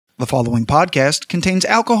The following podcast contains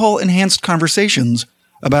alcohol-enhanced conversations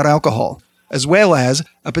about alcohol, as well as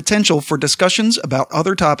a potential for discussions about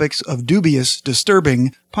other topics of dubious,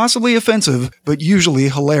 disturbing, possibly offensive, but usually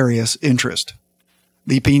hilarious interest.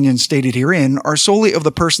 The opinions stated herein are solely of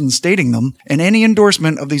the person stating them, and any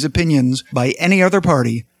endorsement of these opinions by any other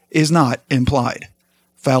party is not implied.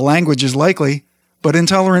 Foul language is likely, but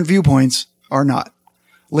intolerant viewpoints are not.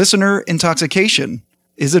 Listener intoxication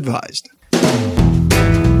is advised.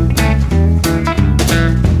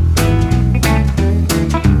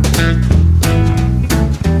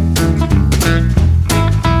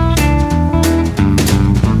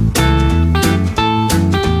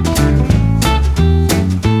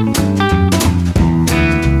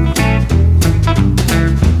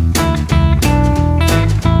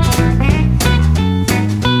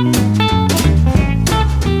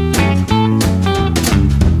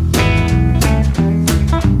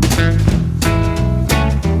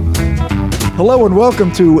 Hello and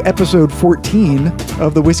welcome to episode 14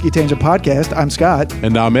 of the Whiskey Tangent Podcast. I'm Scott.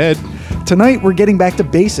 And I'm Ed. Tonight we're getting back to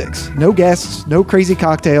basics. No guests, no crazy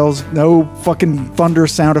cocktails, no fucking thunder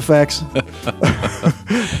sound effects.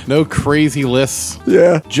 No crazy lists.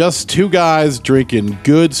 Yeah. Just two guys drinking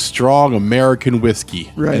good, strong American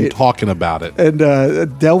whiskey and talking about it.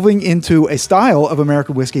 And delving into a style of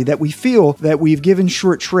American whiskey that we feel that we've given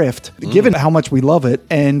short shrift, given how much we love it,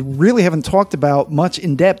 and really haven't talked about much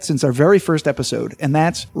in depth since our very first episode, and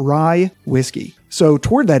that's rye whiskey. So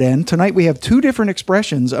toward that end, tonight we have two different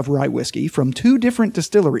expressions of rye whiskey from two different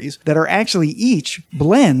distilleries that are actually each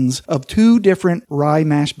blends of two different rye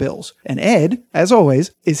mash bills. And Ed, as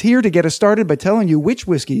always, is here to get us started by telling you which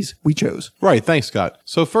whiskeys we chose. Right. Thanks, Scott.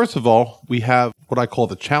 So first of all, we have what I call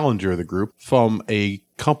the challenger of the group from a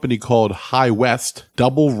company called High West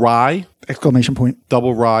Double Rye. Exclamation point.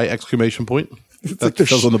 Double Rye, exclamation point. It's like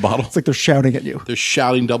says on the bottle. It's like they're shouting at you. They're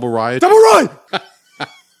shouting Double Rye. Double Rye!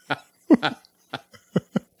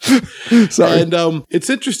 Sorry. And it's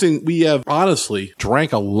interesting. We have honestly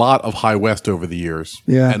drank a lot of High West over the years.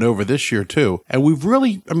 Yeah. And over this year, too. And we've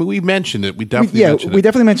really, we mentioned it. We definitely mentioned it. We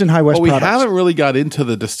definitely mentioned High West But we products. haven't really got into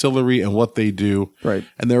the distillery and what they do. Right.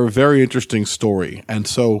 And they're a very interesting story. And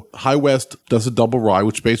so High West does a double rye,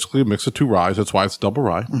 which basically a mix of two ryes. That's why it's double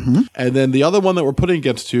rye. Mm-hmm. And then the other one that we're putting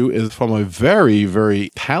against you is from a very, very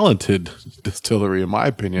talented distillery, in my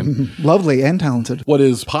opinion. Lovely and talented. What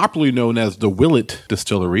is popularly known as the Willett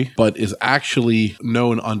Distillery, but is actually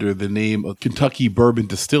known under the name of Kentucky Bourbon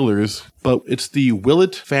Distillers. But it's the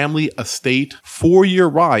Willett Family Estate 4-year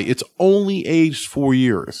rye. It's only aged 4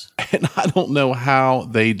 years. And I don't know how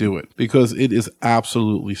they do it because it is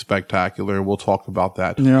absolutely spectacular. And we'll talk about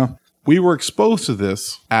that. Yeah. We were exposed to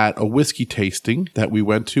this at a whiskey tasting that we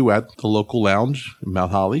went to at the local lounge in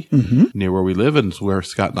Mount Holly, near where we live, and it's where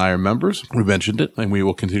Scott and I are members. We mentioned it, and we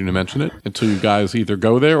will continue to mention it until you guys either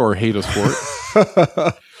go there or hate us for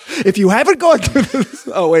it. If you haven't gone through this...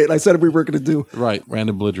 Oh, wait, I said we weren't going to do... Right,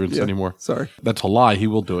 random belligerence anymore. Sorry. That's a lie. He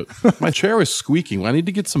will do it. My chair is squeaking. I need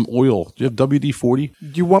to get some oil. Do you have WD-40?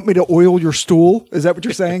 Do you want me to oil your stool? Is that what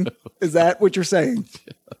you're saying? Is that what you're saying?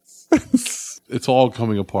 It's all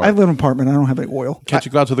coming apart. I live in an apartment. I don't have any oil. Can't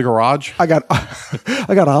you go out to the garage? I got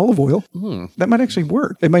olive oil. That might actually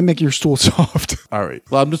work. It might make your stool soft. All right.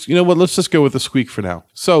 Well, you know what? Let's just go with the squeak for now.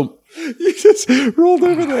 So... You just rolled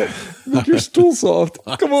over that. Make your stool soft.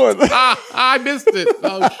 Come on. I missed it.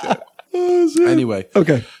 Oh, shit. Oh, shit. Anyway.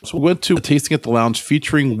 Okay. So we went to a tasting at the lounge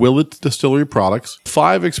featuring Willett Distillery products.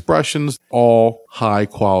 5 expressions, all high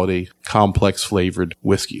quality, complex flavored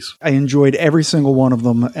whiskeys. I enjoyed every single one of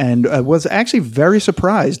them and was actually very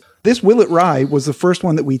surprised. This Willett Rye was the first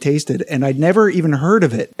one that we tasted, and I'd never even heard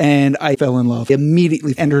of it. And I fell in love.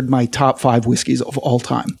 Immediately entered my top 5 whiskeys of all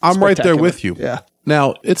time. I'm right there with you. Yeah.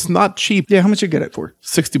 Now, it's not cheap. Yeah, how much you get it for?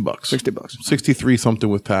 $60. $60. 63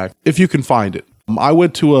 something with tax, if you can find it. I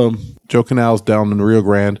went to Joe Canals down in Rio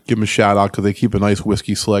Grande. Give them a shout out because they keep a nice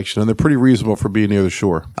whiskey selection and they're pretty reasonable for being near the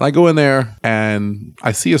shore. And I go in there and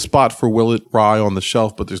I see a spot for Willett Rye on the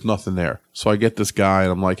shelf, but there's nothing there. So I get this guy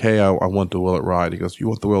and I'm like, hey, I want the Willett Rye. And he goes, you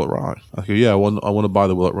want the Willett Rye? I go, yeah, I want to buy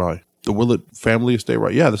the Willett Rye. The Willett Family Estate Rye.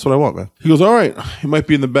 Yeah, that's what I want, man. He goes, all right, it might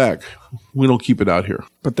be in the back. We don't keep it out here.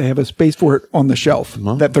 But they have a space for it on the shelf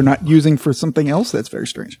that they're not using for something else. That's very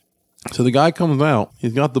strange. So the guy comes out.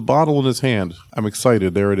 He's got the bottle in his hand. I'm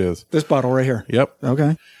excited. There it is. This bottle right here. Yep.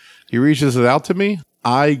 Okay. He reaches it out to me.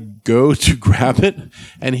 I go to grab it,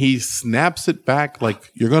 and he snaps it back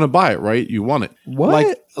like, you're going to buy it, right? You want it.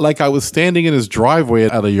 What? Like I was standing in his driveway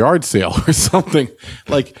at a yard sale or something.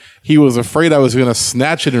 Like he was afraid I was going to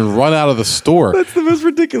snatch it and run out of the store. That's the most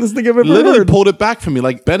ridiculous thing I've ever Literally heard. pulled it back from me,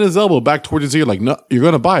 like bent his elbow back towards his ear, like, no, you're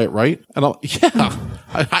going to buy it, right? And I'm, yeah,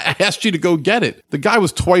 I asked you to go get it. The guy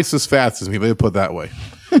was twice as fast as me. Let me put it that way.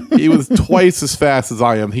 He was twice as fast as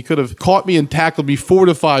I am. He could have caught me and tackled me 4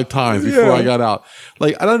 to 5 times before I got out.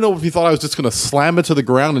 Like, I don't know if he thought I was just going to slam it to the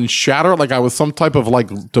ground and shatter it like I was some type of like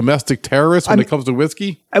domestic terrorist when it comes to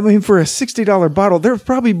whiskey. I mean, for a $60 bottle, there's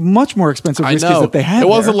probably much more expensive I whiskeys know. that they have. It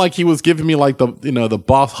wasn't like he was giving me like the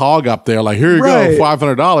boss hog up there, like, here you Right. go,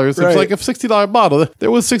 $500. It Right. was like a $60 bottle. There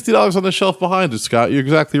was $60 on the shelf behind it, Scott. You're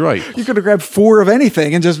exactly right. You could have grabbed 4 of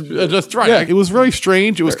anything and just Just right. Yeah. It was very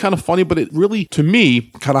strange. It was kind of funny, but it really, to me,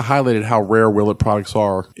 kind of highlighted how rare Willet products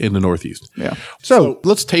are in the Northeast. Yeah. So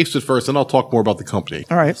let's taste it first, and I'll talk more about the company.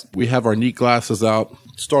 All right. We have our neat glasses out.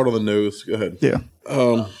 Start on the nose. Go ahead. Yeah.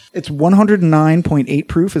 It's 109.8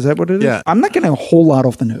 proof. Is that what it is? Yeah. I'm not getting a whole lot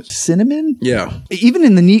off the nose. Cinnamon? Yeah. Even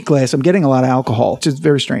in the neat glass, I'm getting a lot of alcohol, which is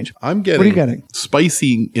very strange. I'm getting What are you getting?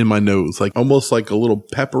 spicy in my nose, like almost like a little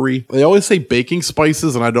peppery. They always say baking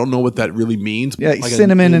spices, and I don't know what that really means. Yeah, like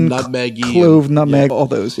cinnamon and nutmeggy clove, and- nutmeg, all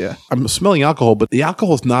those, yeah. I'm smelling alcohol, but the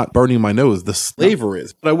alcohol is not burning my nose. The flavor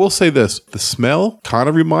is. But I will say this. The smell kind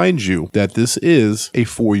of reminds you that this is a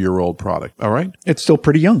 4-year-old product. All right? It's still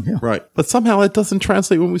pretty young, yeah. Right. But somehow it doesn't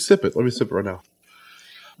translate when we sip it. Let me sip it right now.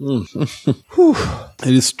 It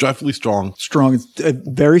is definitely strong. Strong. It's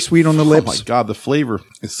very sweet on the Oh my lips. God, the flavor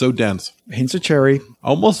is so dense. Hints of cherry.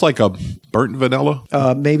 Almost like a burnt vanilla.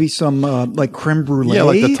 Maybe some like creme brulee. Yeah,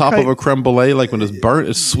 like the top of type- a creme brulee, like when it's burnt,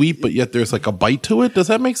 it's sweet, but yet there's like a bite to it. Does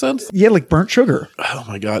that make sense? Yeah, like burnt sugar. Oh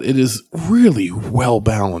my God, it is really well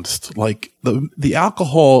balanced. Like the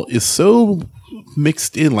alcohol is so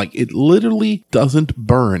mixed in, like it literally doesn't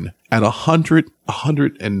burn at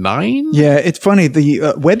 109. Yeah, it's funny. The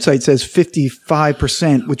website says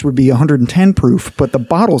 55%, which would be 110 proof, but the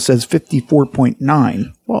bottle says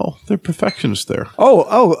 54.9. Well, they're perfectionists there.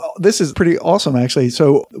 Oh, this is pretty awesome, actually.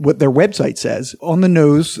 So what their website says, on the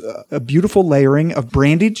nose, a beautiful layering of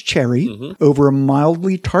brandied cherry over a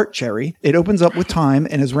mildly tart cherry. It opens up with time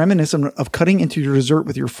and is reminiscent of cutting into your dessert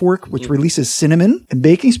with your fork, which releases cinnamon and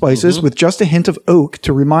baking spices with just a hint of oak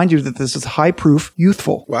to remind you that this is high proof,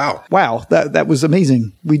 youthful. Wow. Wow, that was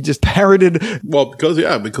amazing. We just parroted. Well, because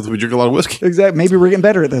we drink a lot of whiskey. Exactly. Maybe we're getting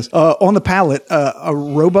better at this. On the palate, a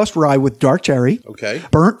robust rye with dark cherry. Okay.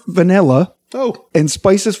 Burnt vanilla. Oh, And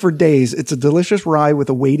spices for days. It's a delicious rye with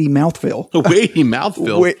a weighty mouthfeel. a weighty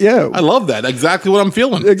mouthfeel. Yeah. I love that. Exactly what I'm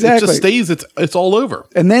feeling. Exactly. It just stays. It's all over.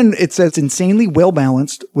 And then it says insanely well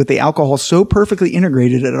balanced with the alcohol so perfectly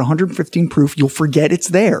integrated at 115 proof, you'll forget it's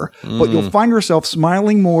there. But you'll find yourself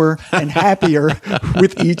smiling more and happier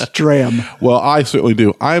with each dram. Well, I certainly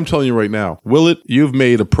do. I am telling you right now, Willet, you've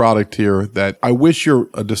made a product here that I wish your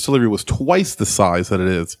distillery was twice the size that it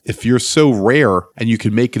is. If you're so rare and you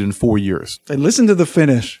can make it in 4 years. And listen to the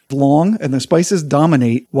finish. Long and the spices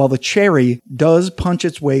dominate while the cherry does punch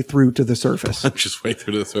its way through to the surface. Just wait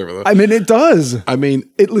through the server. I mean, it does. I mean,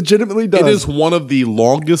 It legitimately does. it is one of the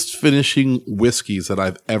longest finishing whiskeys that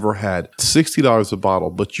I've ever had. $60 a bottle,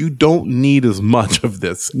 but you don't need as much of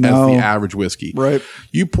this No. as the average whiskey. Right.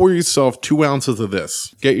 You pour yourself 2 ounces of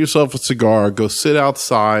this, get yourself a cigar, go sit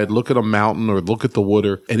outside, look at a mountain or look at the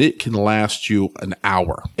water, and it can last you an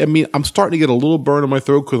hour. I mean, I'm starting to get a little burn in my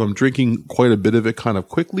throat because I'm drinking quite a bit of it kind of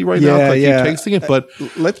quickly right now. Yeah, I keep yeah. tasting it, but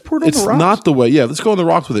Let's pour it on it's the rocks. not the way. Yeah, let's go on the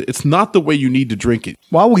rocks with it. It's not the way you need to drink it.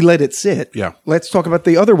 While we let it sit, Yeah. let's talk about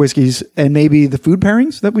the other whiskeys and maybe the food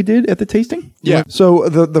pairings that we did at the tasting. Yeah. So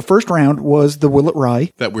the first round was the Willet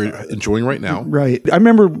Rye. That we're enjoying right now. Right. I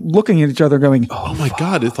remember looking at each other going, Oh my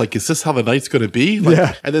God, it's like, is this how the night's going to be? Like,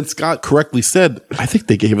 Yeah. And then Scott correctly said, I think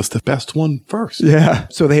they gave us the best one first. yeah.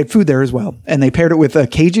 So they had food there as well. And they paired it with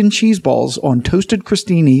Cajun cheese balls on toasted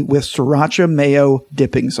crostini with sriracha mayo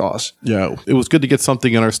dipping sauce. Yeah. It was good to get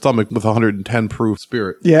something in our stomach with 110 proof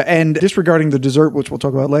spirit. Yeah. And disregarding the dessert, which we'll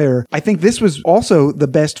talk about later, I think this was also the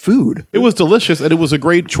best food. It was delicious, and it was a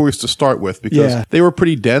great choice to start with because Yeah. they were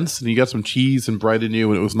pretty dense, and you got some cheese and bread in you,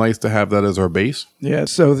 and it was nice to have that as our base. Yeah.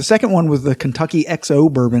 So the second one was the Kentucky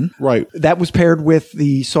XO bourbon. Right. That was paired with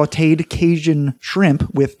the sauteed Cajun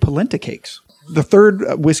shrimp with polenta cakes. The third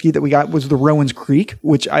whiskey that we got was the Rowan's Creek,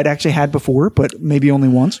 which I'd actually had before, but maybe only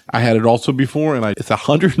once. I had it also before, and it's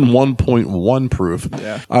 101.1 proof.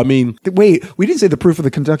 Yeah. I mean, wait, we didn't say the proof of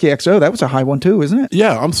the Kentucky XO. That was a high one too, isn't it?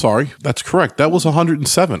 yeah, I'm sorry. That's correct. That was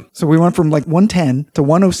 107. So we went from like 110 to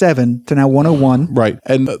 107 to now 101. Right.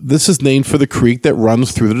 And this is named for the creek that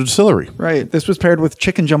runs through the distillery. Right. This was paired with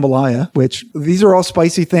chicken jambalaya, which these are all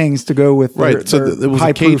spicy things to go with Right. So their it was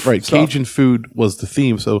high proof right. stuff. Cajun food was the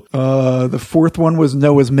theme. So The fourth one was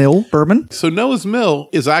Noah's Mill bourbon. So Noah's Mill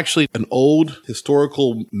is actually an old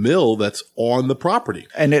historical mill that's on the property.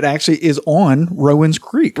 And it actually is on Rowan's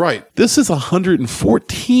Creek. Right. This is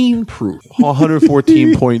 114 proof.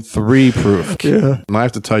 114.3 proof. Yeah. And I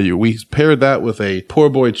have to tell you, we paired that with a poor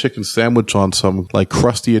boy chicken sandwich on some like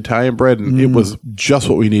crusty Italian bread, and it was just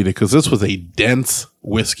what we needed because this was a dense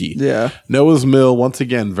whiskey. Yeah. Noah's Mill, once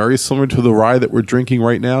again, very similar to the rye that we're drinking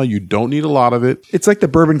right now. You don't need a lot of it. It's like the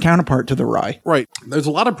bourbon counterpart to the rye. Right. There's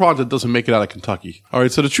a lot of product that doesn't make it out of Kentucky. All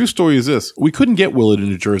right. So the true story is this. We couldn't get Willett in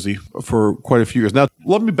New Jersey for quite a few years. Now,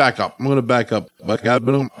 let me back up. I'm going to back up.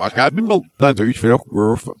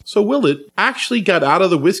 So Willett actually got out of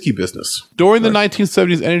the whiskey business. During the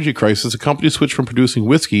 1970s energy crisis, the company switched from producing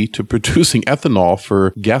whiskey to producing ethanol for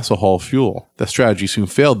gasohol fuel. That strategy soon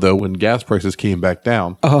failed, though, when gas prices came back down.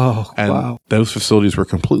 Oh, And wow. those facilities were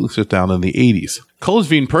completely shut down in the 80s.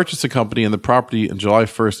 Colesveen purchased the company and the property on July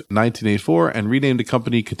 1st, 1984, and renamed the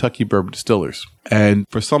company Kentucky Bourbon Distillers. And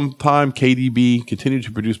for some time, KDB continued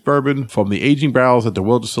to produce bourbon from the aging barrels that the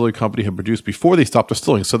Willett Distillery Company had produced before they stopped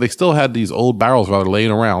distilling. So they still had these old barrels rather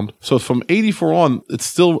laying around. So from 84 on, it's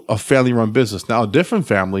still a family-run business. Now, a different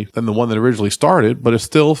family than the one that originally started, but it's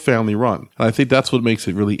still family-run. And I think that's what makes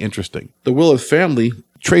it really interesting. The Willett family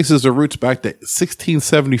traces their roots back to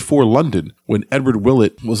 1674 London, when Edward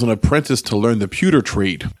Willett was an apprentice to learn the pewter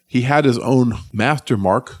trade. He had his own master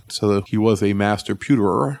mark, so he was a master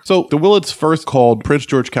pewterer. So the Willetts first called Prince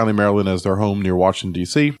George County, Maryland as their home near Washington,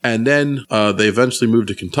 D.C. And then they eventually moved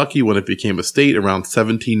to Kentucky when it became a state around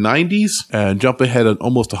 1790s. And jump ahead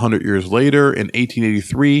almost 100 years later, in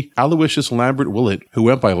 1883, Aloysius Lambert Willett, who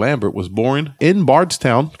went by Lambert, was born in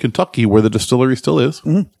Bardstown, Kentucky, where the distillery still is.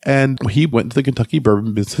 Mm-hmm. And he went into the Kentucky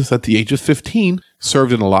bourbon business at the age of 15,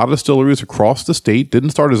 served in a lot of distilleries across the state, didn't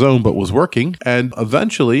start his own, but was working. And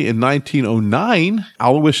eventually, in 1909,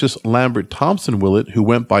 Aloysius Lambert Thompson Willett, who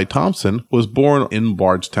went by Thompson, was born in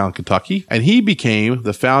Bardstown, Kentucky, and he became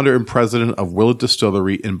the founder and president of Willett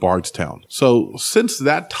Distillery in Bardstown. So since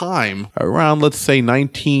that time, around, let's say,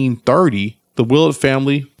 1930, the Willett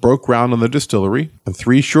family broke ground on the distillery, and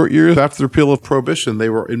 3 short years after the repeal of Prohibition, they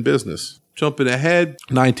were in business. Jumping ahead,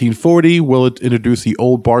 1940, Willett introduced the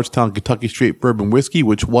Old Bardstown Kentucky Straight Bourbon Whiskey,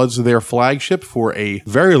 which was their flagship for a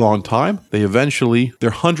very long time. They eventually, their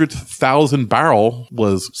 100,000 barrel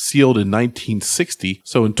was sealed in 1960.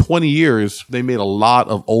 So in 20 years, they made a lot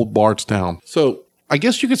of Old Bardstown. So I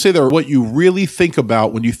guess you could say they're what you really think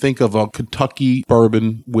about when you think of a Kentucky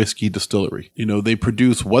bourbon whiskey distillery. You know, they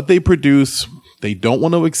produce what they produce. They don't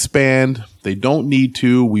want to expand. They don't need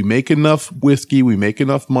to. We make enough whiskey. We make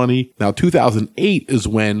enough money. Now, 2008 is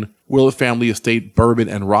when Willett Family Estate Bourbon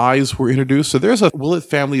and Ryes were introduced. So there's a Willett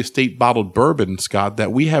Family Estate bottled bourbon, Scott,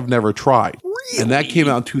 that we have never tried. Really? And that came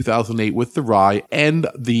out in 2008 with the rye and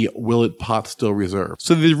the Willett Pot Still Reserve.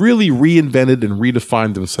 So they really reinvented and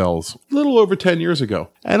redefined themselves a little over 10 years ago.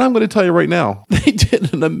 And I'm going to tell you right now, they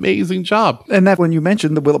did an amazing job. And that when you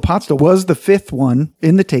mentioned the Willett Pot Still was the 5th one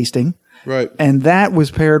in the tasting. Right. And that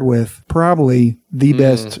was paired with probably the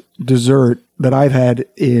best dessert that I've had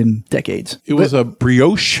in decades. It was a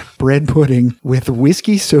brioche bread pudding with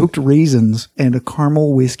whiskey-soaked raisins and a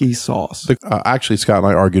caramel whiskey sauce. Actually, Scott and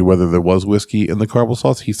I argued whether there was whiskey in the caramel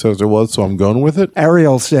sauce. He says there was, so I'm going with it.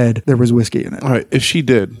 Ariel said there was whiskey in it. All right. If she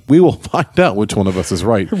did, we will find out which one of us is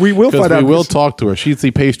right. We will find out. We will talk to her. She's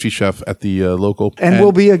the pastry chef at the local. And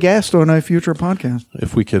will be a guest on a future podcast.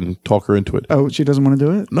 If we can talk her into it. Oh, she doesn't want to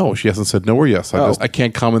do it? No, she hasn't said no or yes. I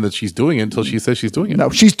can't comment that she's doing it until she says she's doing it.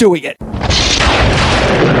 No, she's doing it.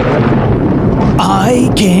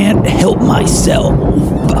 I can't help myself.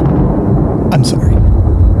 I'm sorry.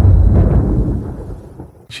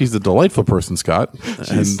 She's a delightful person, Scott.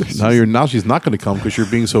 And now she's not going to come because you're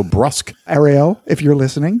being so brusque. Ariel, if you're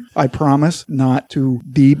listening, I promise not to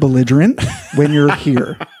be belligerent when you're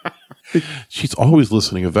here. She's always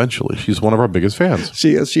listening eventually. She's one of our biggest fans.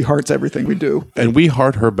 She is. She hearts everything we do. And we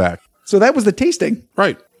heart her back. So that was the tasting.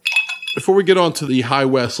 Right. Before we get on to the High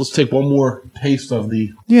West, let's take one more taste of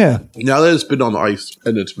the... Yeah. Now that it's been on the ice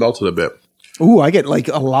and it's melted a bit. Ooh, I get like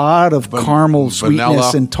a lot of caramel sweetness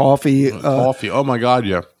vanilla, and toffee. Coffee. Oh my God,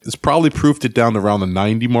 yeah. It's probably proofed it down to around the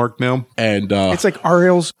 90 mark now. And It's like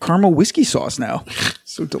Ariel's caramel whiskey sauce now.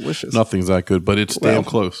 So delicious. nothing's that good, but it's damn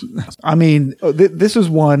close. I mean, this is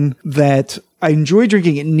one that I enjoy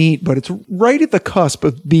drinking it neat, but it's right at the cusp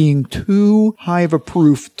of being too high of a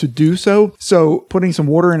proof to do so. So putting some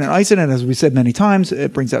water in and ice in it, as we said many times,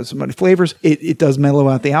 it brings out some other flavors. It does mellow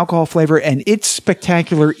out the alcohol flavor, and it's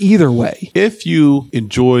spectacular either way. If you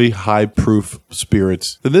enjoy high proof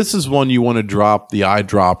spirits, then this is one you want to drop the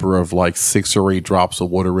eyedropper of like 6 or 8 drops of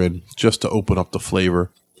water in just to open up the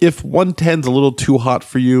flavor. If 110's a little too hot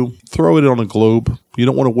for you, throw it on a globe. You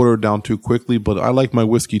don't want to water it down too quickly, but I like my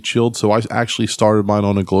whiskey chilled, so I actually started mine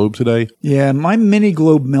on a globe today. Yeah, my mini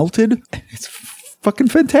globe melted. It's fucking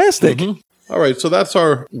fantastic. All right, so that's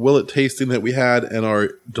our Willet tasting that we had and our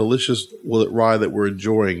delicious Willet rye that we're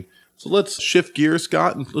enjoying. So let's shift gears,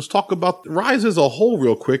 Scott, and let's talk about rye as a whole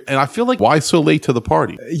real quick. And I feel like, why so late to the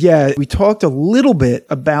party? Yeah, we talked a little bit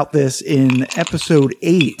about this in episode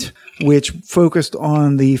 8, which focused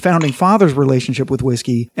on the founding fathers' relationship with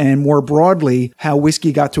whiskey and more broadly, how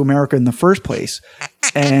whiskey got to America in the first place.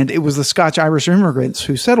 And it was the Scotch-Irish immigrants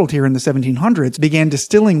who settled here in the 1700s, began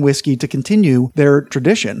distilling whiskey to continue their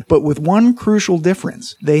tradition. But with one crucial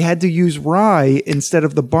difference, they had to use rye instead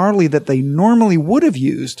of the barley that they normally would have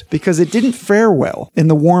used because it didn't fare well in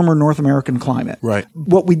the warmer North American climate. Right.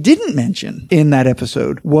 What we didn't mention in that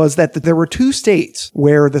episode was that there were 2 states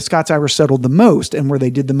where the Scots-Irish settled the most and where they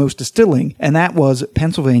did the most distilling, and that was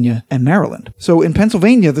Pennsylvania and Maryland. So in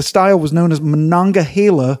Pennsylvania, the style was known as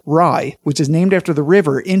Monongahela rye, which is named after the river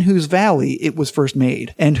in whose valley it was first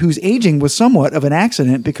made, and whose aging was somewhat of an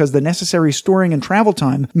accident because the necessary storing and travel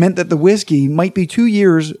time meant that the whiskey might be 2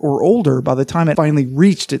 years or older by the time it finally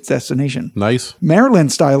reached its destination. Nice.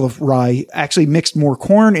 Maryland's style of rye actually mixed more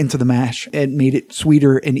corn into the mash and made it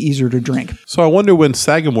sweeter and easier to drink. So I wonder when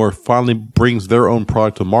Sagamore finally brings their own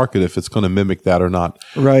product to market, if it's going to mimic that or not.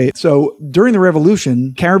 Right. So during the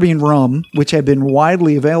Revolution, Caribbean rum, which had been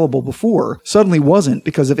widely available before, suddenly wasn't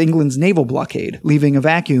because of England's naval blockade, leaving a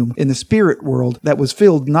vacuum in the spirit world that was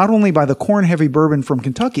filled not only by the corn-heavy bourbon from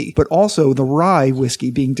Kentucky, but also the rye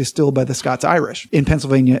whiskey being distilled by the Scots-Irish in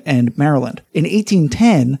Pennsylvania and Maryland. In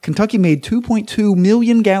 1810, Kentucky made 2.2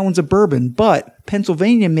 million gallons of bourbon, but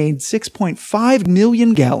Pennsylvania made 6.5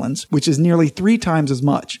 million gallons, which is nearly 3 times as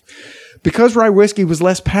much. Because rye whiskey was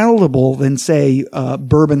less palatable than, say,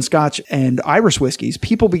 bourbon, Scotch, and Irish whiskeys,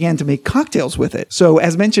 people began to make cocktails with it. So,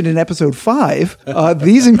 as mentioned in episode 5,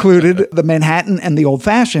 these included the Manhattan and the Old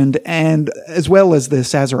Fashioned, and as well as the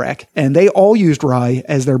Sazerac. And they all used rye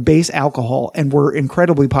as their base alcohol and were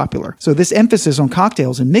incredibly popular. So, this emphasis on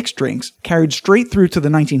cocktails and mixed drinks carried straight through to the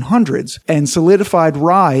 1900s and solidified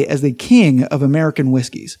rye as the king of American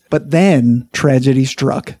whiskeys. But then, tragedy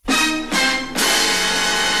struck.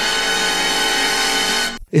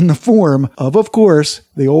 In the form of course,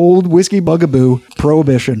 the old whiskey bugaboo,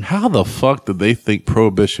 Prohibition. How the fuck did they think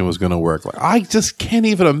Prohibition was going to work? Like, I just can't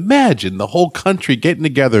even imagine the whole country getting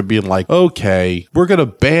together and being like, okay, we're going to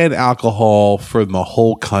ban alcohol for the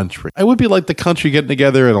whole country. It would be like the country getting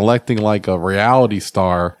together and electing like a reality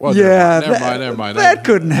star. Well, yeah, never mind. That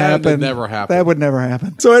couldn't happen. That would never happen. That would never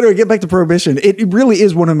happen. So anyway, get back to Prohibition. It really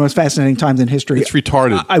is one of the most fascinating times in history. It's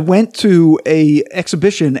retarded. I went to a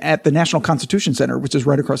exhibition at the National Constitution Center, which is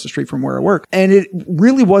right across the street from where I work. And it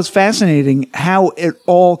really was fascinating how it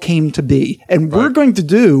all came to be. And we're going to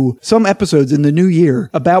do some episodes in the new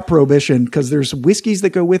year about Prohibition because there's whiskeys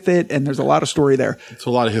that go with it and there's a lot of story there. It's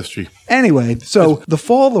a lot of history. Anyway, so the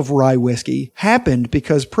fall of rye whiskey happened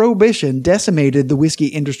because Prohibition decimated the whiskey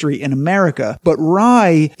industry in America. But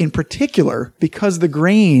rye in particular, because the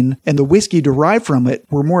grain and the whiskey derived from it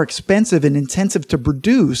were more expensive and intensive to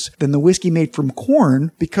produce than the whiskey made from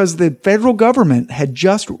corn, because the federal government had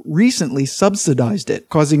just recently subsidized it,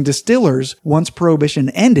 causing distillers, once Prohibition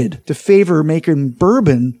ended, to favor making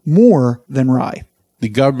bourbon more than rye. The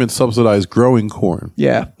government subsidized growing corn.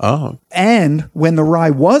 Yeah. Oh. And when the rye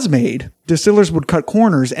was made, distillers would cut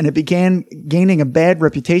corners, and it began gaining a bad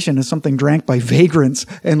reputation as something drank by vagrants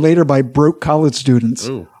and later by broke college students.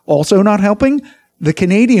 Ooh. Also not helping, the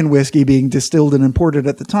Canadian whiskey being distilled and imported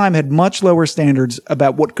at the time had much lower standards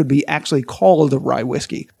about what could be actually called a rye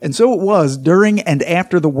whiskey. And so it was during and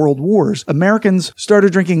after the World Wars, Americans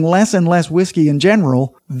started drinking less and less whiskey in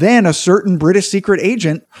general. Then a certain British secret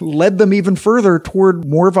agent led them even further toward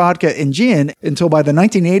more vodka and gin until by the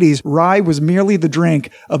 1980s, rye was merely the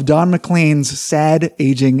drink of Don McLean's sad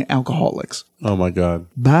aging alcoholics. Oh my God.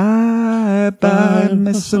 Bye, bye,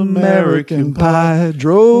 Miss American Pie.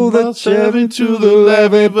 Drove the Chevy to the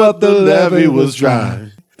levee, but the levee was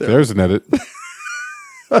dry. There's an edit.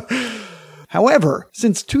 However,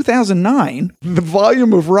 since 2009, the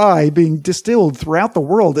volume of rye being distilled throughout the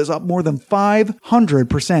world is up more than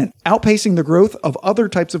 500%, outpacing the growth of other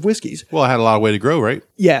types of whiskeys. Well, I had a lot of way to grow, right?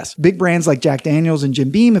 Yes, big brands like Jack Daniels and Jim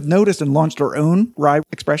Beam have noticed and launched their own rye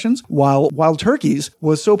expressions, while Wild Turkey's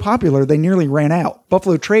was so popular they nearly ran out.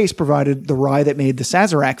 Buffalo Trace provided the rye that made the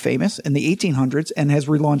Sazerac famous in the 1800s and has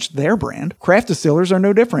relaunched their brand. Craft distillers are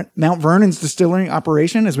no different. Mount Vernon's distilling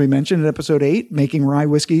operation, as we mentioned in episode 8, making rye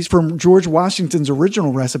whiskeys from George Washington's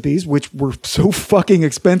original recipes, which were so fucking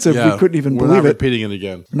expensive we couldn't even we're believe not it. repeating it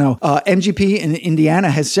again. No. MGP in Indiana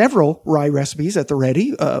has several rye recipes at the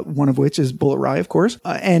ready, one of which is Bullet Rye, of course.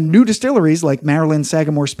 And new distilleries like Maryland's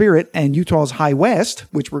Sagamore Spirit and Utah's High West,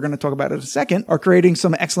 which we're going to talk about in a second, are creating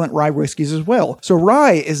some excellent rye whiskeys as well. So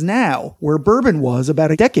rye is now where bourbon was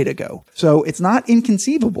about a decade ago. So it's not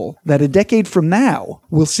inconceivable that a decade from now,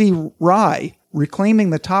 we'll see rye reclaiming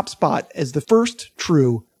the top spot as the first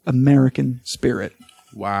true American spirit.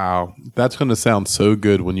 Wow. That's going to sound so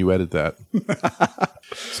good when you edit that.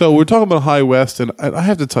 So we're talking about High West, and I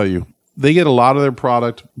have to tell you, they get a lot of their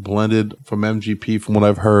product blended from MGP from what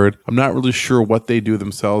I've heard. I'm not really sure what they do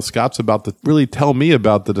themselves. Scott's about to really tell me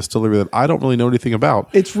about the distillery that I don't really know anything about.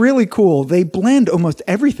 It's really cool. They blend almost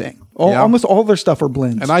everything. Almost all their stuff are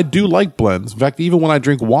blends. And I do like blends. In fact, even when I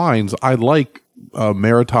drink wines, I like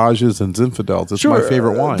Meritages and Zinfandels. It's my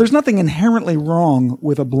favorite wine. There's nothing inherently wrong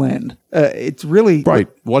with a blend. It's really... Right.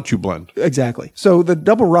 What you blend. Exactly. So the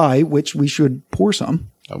double rye, which we should pour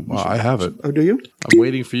some. I have it. Oh, do you? I'm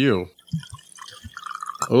waiting for you.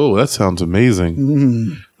 Oh, that sounds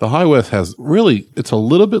amazing. The High West has really, it's a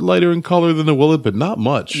little bit lighter in color than the Willet, but not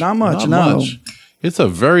much. Not much. It's a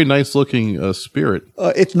very nice looking spirit.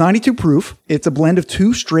 It's 92 proof. It's a blend of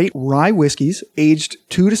 2 straight rye whiskeys aged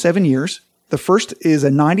 2 to 7 years. The first is a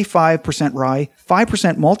 95% rye,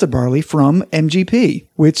 5% malted barley from MGP,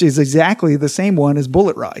 which is exactly the same one as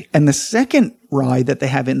Bullet Rye. And the second rye that they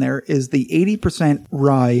have in there is the 80%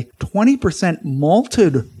 rye, 20%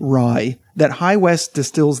 malted rye that High West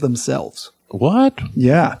distills themselves. What?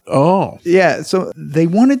 Yeah. Oh. Yeah. So they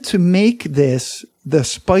wanted to make this the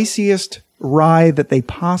spiciest rye that they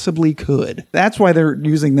possibly could. That's why they're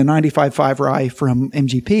using the 95.5 rye from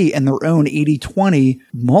MGP and their own 80-20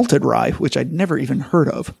 malted rye, which I'd never even heard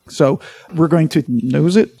of. So we're going to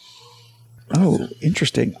nose it. Oh,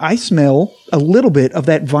 interesting. I smell a little bit of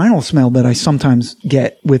that vinyl smell that I sometimes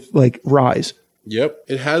get with like ryes. Yep.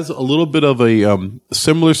 It has a little bit of a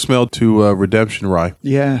similar smell to Redemption Rye.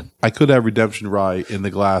 Yeah. I could have Redemption Rye in the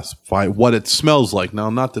glass by what it smells like. Now,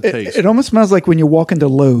 not the taste. It almost smells like when you walk into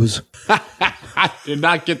Lowe's. I did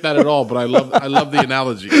not get that at all, but I love the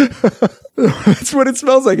analogy. That's what it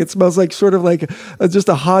smells like. It smells like sort of like just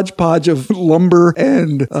a hodgepodge of lumber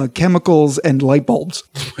and chemicals and light bulbs.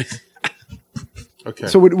 Okay.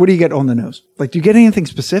 So what do you get on the nose? Like, do you get anything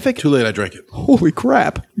specific? Too late, I drank it. Holy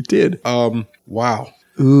crap. You did. Wow.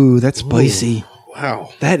 Ooh, that's spicy. Ooh,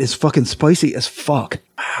 wow. That is fucking spicy as fuck.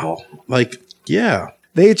 Wow. Like, yeah.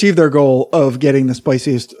 They achieved their goal of getting the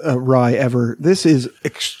spiciest rye ever. This is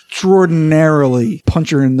extraordinarily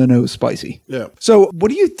puncher in the nose spicy. Yeah. So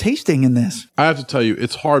what are you tasting in this? I have to tell you,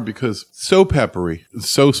 it's hard because it's so peppery, it's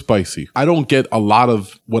so spicy. I don't get a lot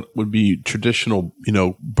of what would be traditional,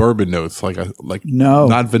 bourbon notes, like No.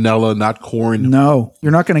 not vanilla, not corn. No,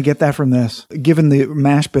 you're not going to get that from this. Given the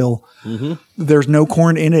mash bill, there's no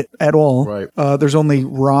corn in it at all. Right. There's only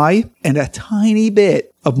rye and a tiny bit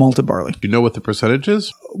of malted barley. You know what the percentage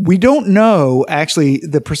is? We don't know actually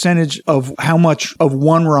the percentage of how much of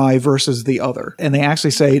one rye versus the other. And they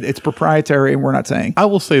actually say it's proprietary and we're not saying. I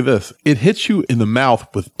will say this. It hits you in the mouth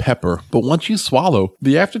with pepper, but once you swallow,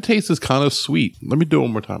 the aftertaste is kind of sweet. Let me do it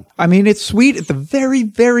one more time. I mean, it's sweet at the very,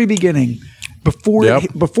 very beginning before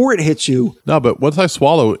it hits you. No, but once I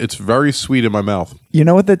swallow, it's very sweet in my mouth. You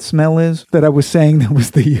know what that smell is that I was saying that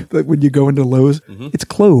was like when you go into Lowe's? It's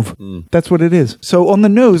clove. That's what it is. So on the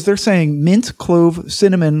nose, they're saying mint, clove,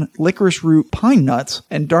 cinnamon, licorice root, pine nuts,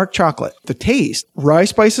 and dark chocolate. The taste, rye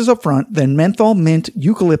spices up front, then menthol, mint,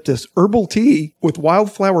 eucalyptus, herbal tea with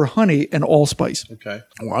wildflower honey and allspice. Okay.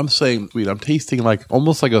 Well, I'm saying sweet. I'm tasting like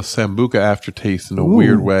almost like a Sambuca aftertaste in a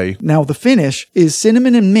weird way. Now the finish is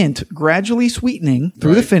cinnamon and mint gradually sweetening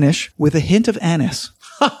through the finish with a hint of anise.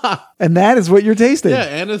 And that is what you're tasting. Yeah,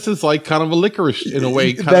 anise is like kind of a licorice in a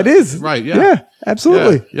way. That is. Right, yeah. Yeah.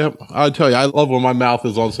 Absolutely. Yeah, yep. I'll tell you, I love when my mouth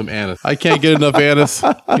is on some anise. I can't get enough anise,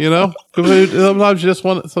 you know? Sometimes you just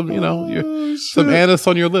want some, some anise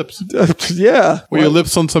on your lips. Yeah. Or your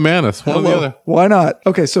lips on some anise. One or the other. Why not?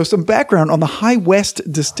 Okay, so some background on the High West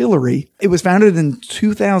Distillery. It was founded in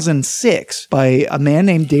 2006 by a man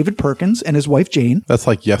named David Perkins and his wife Jane. That's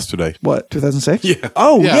like yesterday. What, 2006? Yeah.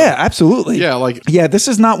 Oh, Yeah. yeah, absolutely. Yeah, Yeah, this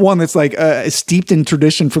is not one that's like steeped in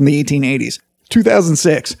tradition from the 1880s.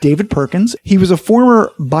 2006, David Perkins. He was a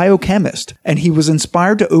former biochemist, and he was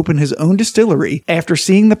inspired to open his own distillery after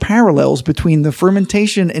seeing the parallels between the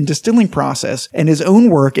fermentation and distilling process and his own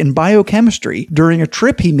work in biochemistry during a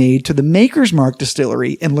trip he made to the Maker's Mark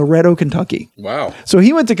Distillery in Loretto, Kentucky. Wow. So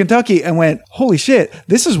he went to Kentucky and went, holy shit,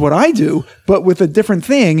 this is what I do, but with a different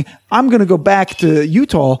thing. I'm going to go back to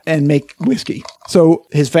Utah and make whiskey. So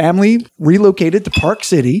his family relocated to Park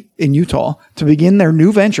City in Utah to begin their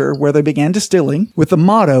new venture where they began distilling with the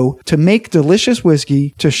motto to make delicious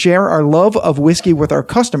whiskey, to share our love of whiskey with our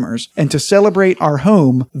customers, and to celebrate our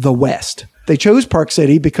home, the West. They chose Park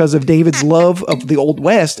City because of David's love of the Old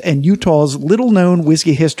West and Utah's little-known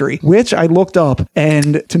whiskey history, which I looked up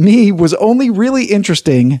and to me was only really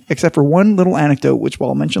interesting, except for one little anecdote, which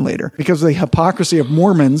I'll mention later, because of the hypocrisy of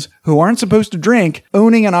Mormons who aren't supposed to drink,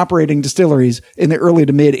 owning and operating distilleries in the early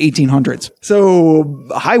to mid 1800s. So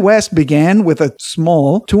High West began with a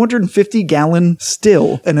small 250-gallon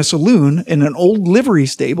still and a saloon in an old livery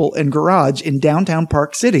stable and garage in downtown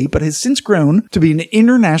Park City, but has since grown to be an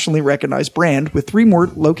internationally recognized brand with 3 more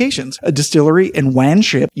locations: a distillery in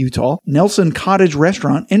Wanship, Utah, Nelson Cottage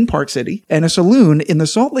Restaurant in Park City, and a saloon in the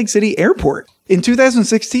Salt Lake City Airport. In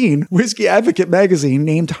 2016, Whiskey Advocate magazine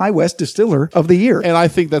named High West Distiller of the Year. And I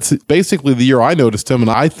think that's basically the year I noticed him, and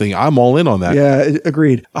I think I'm all in on that. Yeah,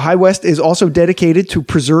 agreed. High West is also dedicated to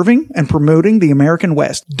preserving and promoting the American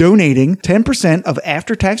West, donating 10% of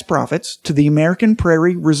after-tax profits to the American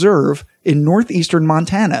Prairie Reserve in northeastern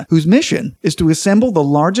Montana, whose mission is to assemble the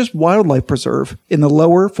largest wildlife preserve in the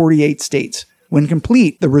lower 48 states. When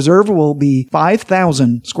complete, the reserve will be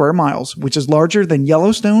 5,000 square miles, which is larger than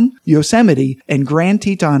Yellowstone, Yosemite, and Grand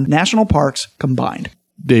Teton National Parks combined.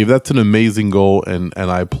 Dave, that's an amazing goal, and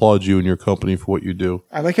I applaud you and your company for what you do.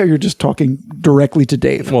 I like how you're just talking directly to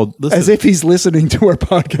Dave. Well, listen, as if he's listening to our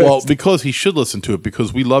podcast. Well, because he should listen to it,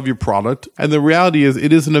 because we love your product. And the reality is,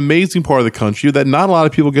 it is an amazing part of the country that not a lot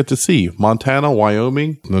of people get to see. Montana,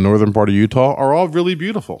 Wyoming, the northern part of Utah are all really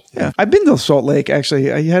beautiful. Yeah. I've been to Salt Lake,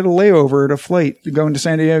 actually. I had a layover at a flight going to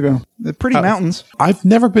San Diego. They're pretty mountains. I've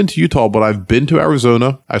never been to Utah, but I've been to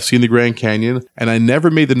Arizona. I've seen the Grand Canyon, and I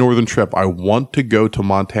never made the northern trip. I want to go to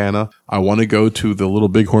Montana. I want to go to the Little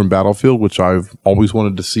Bighorn Battlefield, which I've always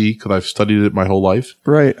wanted to see because I've studied it my whole life.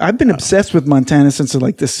 Right. I've been obsessed with Montana since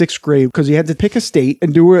like the 6th grade because you had to pick a state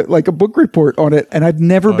and do it like a book report on it, and I've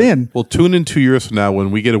never been. Well, tune in 2 years from now when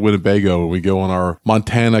we get to Winnebago and we go on our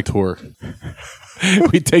Montana tour.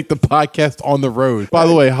 We take the podcast on the road. By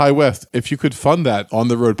the way, High West, if you could fund that on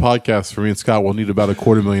the road podcast for me and Scott, we'll need about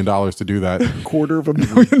 $250,000 to do that.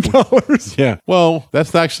 $250,000. Yeah. Well,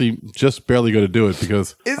 that's actually just barely going to do it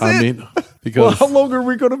because because well, how long are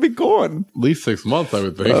we going to be gone? At least 6 months, I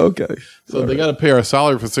would think. Okay. So they got to pay our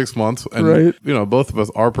salary for 6 months. And, right. Both of us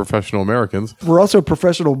are professional Americans. We're also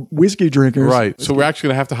professional whiskey drinkers. Right. So we're actually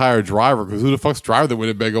going to have to hire a driver because who the fuck's driving the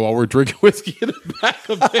Winnebago while we're drinking whiskey in the back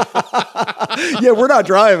of it? Yeah, we're not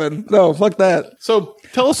driving. No, fuck that. So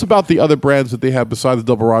tell us about the other brands that they have besides the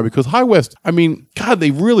Double Rye, because High West, God, they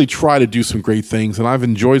really try to do some great things, and I've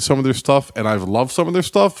enjoyed some of their stuff, and I've loved some of their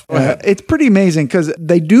stuff. It's pretty amazing because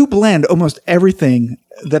they do blend almost everything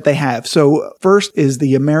that they have. So first is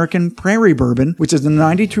the American Prairie Bourbon, which is a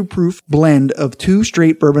 92 proof blend of 2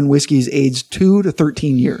 straight bourbon whiskeys aged 2 to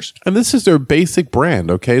 13 years. And this is their basic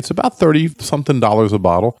brand, okay? It's about $30-something a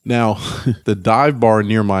bottle. Now, the dive bar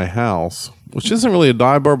near my house, which isn't really a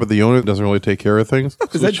dive bar, but the owner doesn't really take care of things.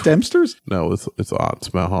 Is that Dempster's? No, it's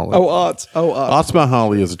Ott's Mount Holly. Oh, Ott's. Ott's Mount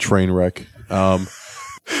Holly is a train wreck.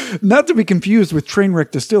 Not to be confused with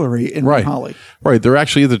Trainwreck Distillery in Mount Holly. Right. There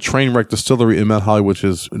actually is a Trainwreck Distillery in Mount Holly, which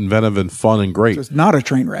is inventive and fun and great. So it's not a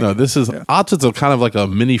train wreck. No, this is Ott's. It's a kind of like a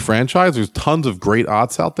mini franchise. There's tons of great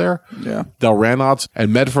Ott's out there. Yeah. Delran Ott's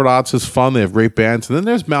and Medford Ott's is fun. They have great bands. And then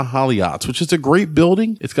there's Mount Holly Ott's, which is a great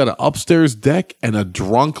building. It's got an upstairs deck and a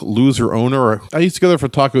drunk loser owner. I used to go there for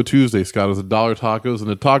Taco Tuesday, Scott. It was $1 tacos, and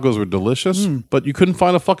the tacos were delicious, but you couldn't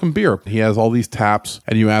find a fucking beer. He has all these taps,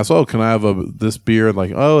 and you ask, oh, can I have this beer? And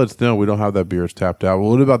like, Oh, no, we don't have that beer. It's tapped out.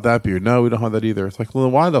 Well, what about that beer? No, we don't have that either. It's like, well,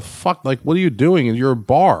 then why the fuck? Like, what are you doing? And you're a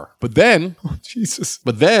bar. But then, Jesus.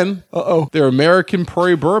 But then, their American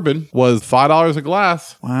Prairie Bourbon was $5 a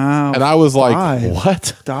glass. Wow. And I was like, $5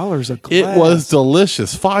 what? $5 a glass. It was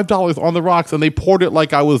delicious. $5 on the rocks. And they poured it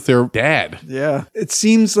like I was their dad. Yeah. It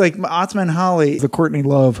seems like Otzman Holly, the Courtney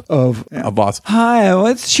Love of A boss. Hi,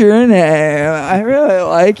 what's your name? I really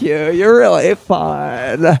like you. You're really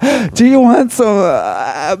fun. Do you want some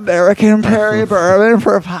American Prairie Bourbon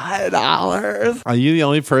for $5? Are you the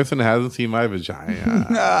only person that hasn't seen my vagina?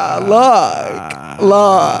 Look.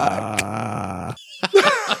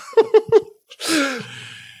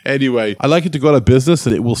 Anyway, I'd like it to go out of business,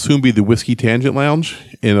 and it will soon be the Whiskey Tangent Lounge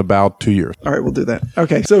in about 2 years. All right, we'll do that.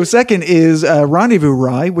 Okay, so second is Rendezvous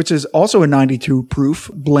Rye, which is also a 92 proof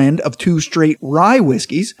blend of 2 straight rye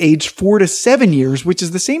whiskeys, aged 4 to 7 years, which is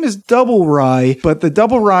the same as Double Rye, but the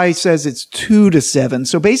Double Rye says it's 2 to 7.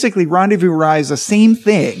 So basically, Rendezvous Rye is the same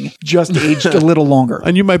thing, just aged a little longer.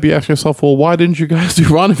 And you might be asking yourself, well, why didn't you guys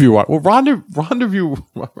do Rendezvous Rye? Well, Rendezvous.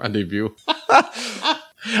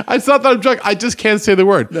 I thought that I'm drunk. I just can't say the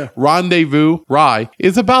word. Yeah. Rendezvous Rye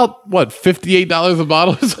is about, what, $58 a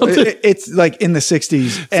bottle or something? It's like in the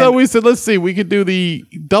 60s. So we said, let's see, we could do the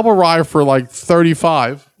Double Rye for like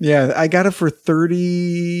 $35. Yeah, I got it for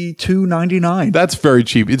 $32.99. That's very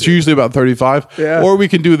cheap. It's usually about $35. Yeah. Or we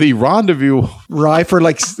can do the Rendezvous Rye for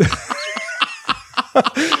like...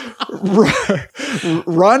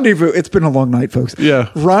 Rendezvous. It's been a long night, folks. Yeah.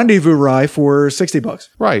 Rendezvous Rye for $60.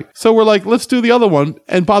 Right. So we're like, let's do the other one.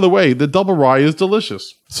 And by the way, the Double Rye is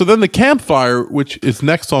delicious. So then the Campfire, which is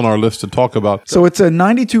next on our list to talk about. So it's a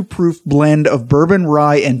 92 proof blend of bourbon,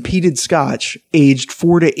 rye, and peated Scotch, aged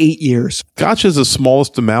 4 to 8 years. Scotch is the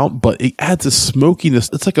smallest amount, but it adds a smokiness.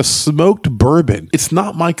 It's like a smoked bourbon. It's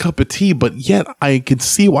not my cup of tea, but yet I can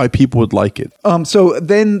see why people would like it. So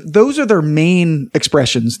then those are their main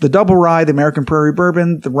expressions: the Double Rye, the American Prairie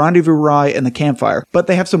Bourbon, the Rendezvous Rye, and the Campfire. But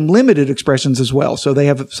they have some limited expressions as well. So they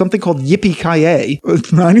have something called Yippee-Ki-Yay,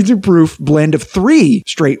 a 92 proof blend of 3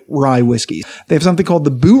 straight rye whiskeys. They have something called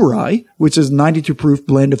the Boo Rye, which is 92 proof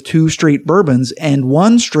blend of 2 straight bourbons and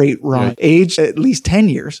 1 straight rye, aged at least 10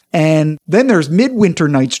 years. And then there's Midwinter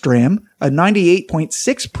Night's Dram, a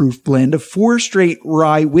 98.6 proof blend of 4 straight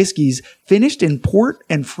rye whiskeys finished in port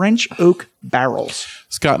and French oak barrels.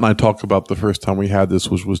 Scott and I talked about the first time we had this,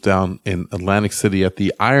 which was down in Atlantic City at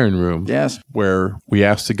the Iron Room. Yes. Where we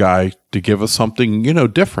asked the guy to give us something,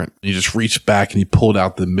 different. He just reached back and he pulled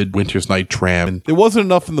out the Midwinter's Night Dram. And there wasn't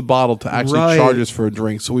enough in the bottle to actually charge us for a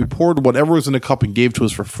drink. So we poured whatever was in the cup and gave to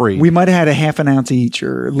us for free. We might have had a half an ounce each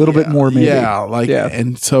or a little bit more maybe.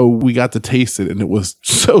 And so we got to taste it and it was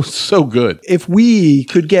so good. If we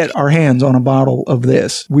could get our hands on a bottle of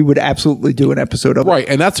this, we would absolutely do an episode of it. Right.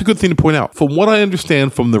 And that's a good thing to point out. From what I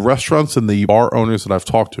understand from the restaurants and the bar owners that I've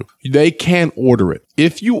talked to, they can order it.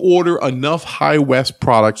 If you order enough High West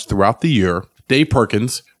products throughout the year, Dave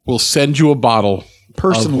Perkins will send you a bottle.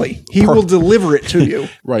 Personally, he will deliver it to you.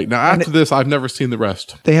 Right. Now, after this, I've never seen the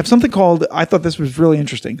rest. They have something called, I thought this was really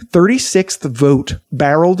interesting, 36th Vote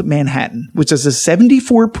Barreled Manhattan, which is a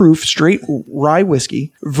 74 proof straight rye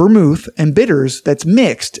whiskey, vermouth, and bitters that's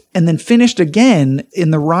mixed and then finished again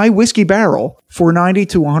in the rye whiskey barrel for 90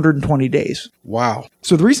 to 120 days. Wow.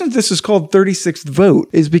 So the reason this is called 36th Vote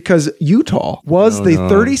is because Utah was the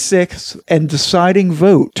 36th and deciding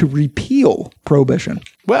vote to repeal prohibition.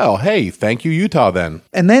 Well, hey, thank you, Utah, then.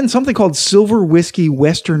 And then something called Silver Whiskey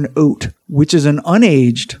Western Oat, which is an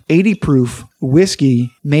unaged 80 proof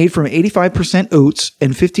whiskey made from 85% oats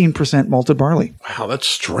and 15% malted barley. Wow, that's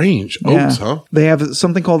strange. Oats, huh? They have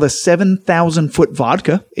something called a 7,000 foot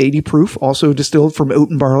vodka, 80 proof, also distilled from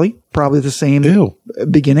oat and barley. Probably the same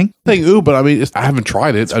beginning. But I mean, I haven't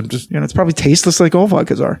tried it. I'm just... it's probably tasteless like all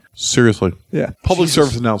vodkas are. Seriously. Yeah. Public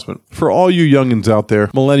service announcement. For all you youngins out there,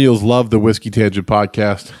 millennials love the Whiskey Tangent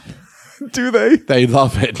podcast. Do they? They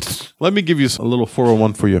love it. Let me give you a little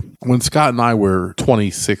 401 for you. When Scott and I were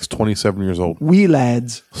 26, 27 years old, we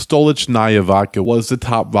lads, Stolichnaya vodka was the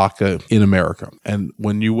top vodka in America. And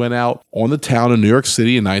when you went out on the town in New York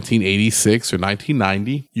City in 1986 or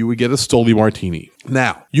 1990, you would get a Stoli Martini.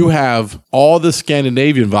 Now, you have all the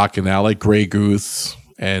Scandinavian vodka now, like Grey Goose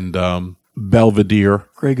and Belvedere.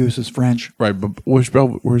 Grey Goose is French. Right, but where's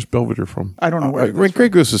Belvedere from? I don't know where. Grey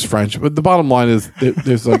Goose is French, but the bottom line is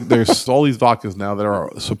there's all these vodkas now that are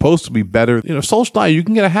supposed to be better. Stolichnaya, you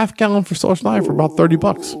can get a half gallon for Stolichnaya for about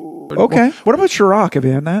 $30. Okay. What about Ciroc? Have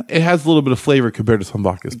you had that? It has a little bit of flavor compared to some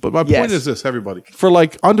vodkas. But my Yes. point is this, everybody. For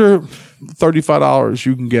like under $35,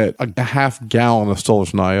 you can get a half gallon of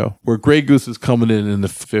Stolichnaya, where Grey Goose is coming in the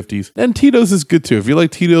 50s. And Tito's is good too. If you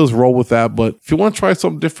like Tito's, roll with that. But if you want to try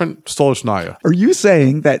something different, Stolichnaya. Are you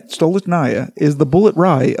saying that Stolichnaya is the bullet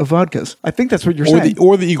rye of vodkas? I think that's what you're saying.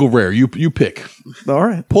 Or the Eagle Rare. You pick. All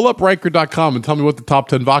right. Pull up Riker.com and tell me what the top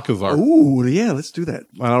 10 vodkas are. Ooh, yeah, let's do that.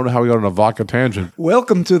 I don't know how we got on a vodka tangent.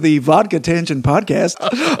 Welcome to the Vodka Tangent Podcast.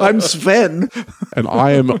 I'm Sven. And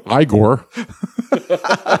I am Igor.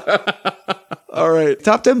 All right.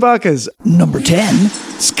 Top 10 vodkas. Number 10,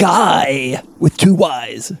 Sky with 2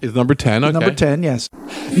 Y's. Is number 10. Okay. Number 10, yes.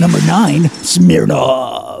 Number 9,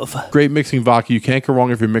 Smirnoff. Great mixing vodka. You can't go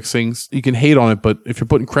wrong if you're mixing. You can hate on it, but if you're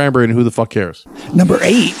putting cranberry in, who the fuck cares? Number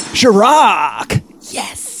 8, Ciroc.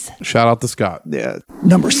 Yes. Shout out to Scott. Yeah.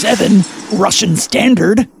 Number 7, Russian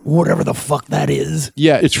Standard, whatever the fuck that is.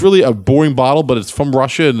 Yeah, it's really a boring bottle, but it's from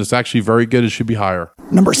Russia and it's actually very good. It should be higher.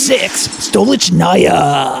 Number 6,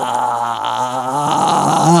 Stolichnaya.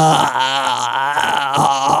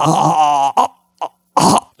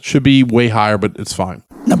 Should be way higher, but it's fine.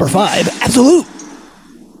 Number 5, Absolute.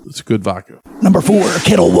 It's a good vodka. Number 4,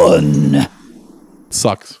 Kettle One.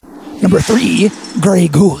 Sucks. Number 3, Grey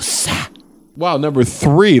Goose. Wow, number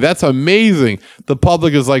 3. That's amazing. The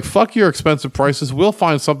public is like, fuck your expensive prices. We'll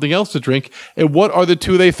find something else to drink. And what are the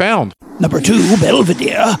 2 they found? Number 2,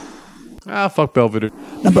 Belvedere. Ah, fuck Belvedere.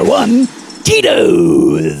 Number 1,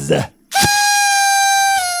 Tito's.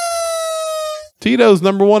 Tito's,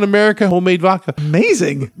 number 1 America homemade vodka.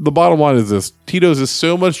 Amazing. The bottom line is this. Tito's is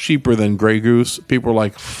so much cheaper than Grey Goose. People are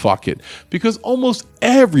like, fuck it. Because almost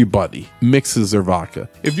everybody mixes their vodka.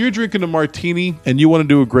 If you're drinking a martini and you want to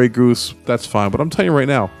do a Grey Goose, that's fine. But I'm telling you right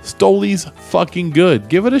now, Stoli's fucking good.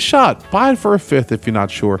 Give it a shot. Buy it for a fifth if you're not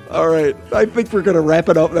sure. All right. I think we're going to wrap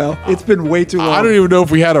it up now. It's been way too long. I don't even know if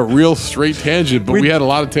we had a real straight tangent, but we had a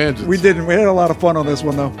lot of tangents. We didn't. We had a lot of fun on this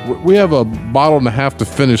one, though. We have a bottle and a half to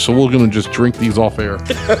finish, so we're going to just drink these off air.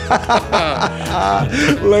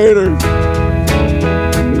 Later.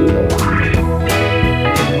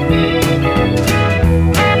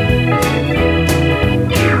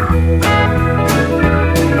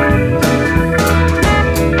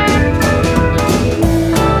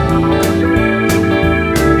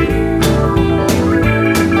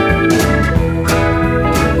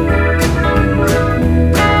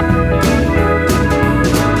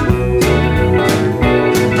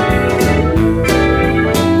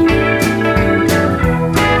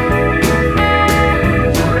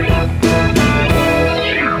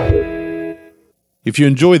 If you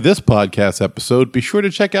enjoyed this podcast episode, be sure to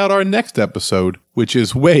check out our next episode, which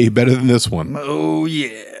is way better than this one. Oh,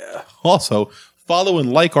 yeah. Also, follow and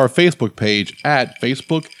like our Facebook page at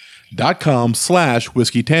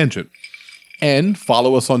facebook.com/Whiskey Tangent. And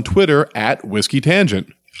follow us on Twitter at Whiskey Tangent.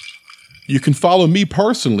 You can follow me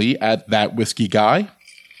personally at That Whiskey Guy.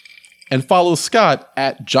 And follow Scott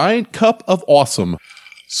at Giant Cup of Awesome,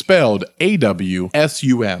 spelled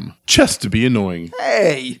AWSUM, just to be annoying.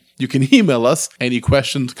 Hey. You can email us any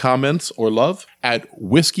questions, comments, or love at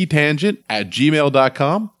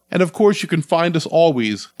whiskeytangent@gmail.com. And of course, you can find us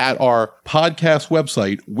always at our podcast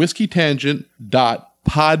website,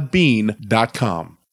 whiskeytangent.podbean.com.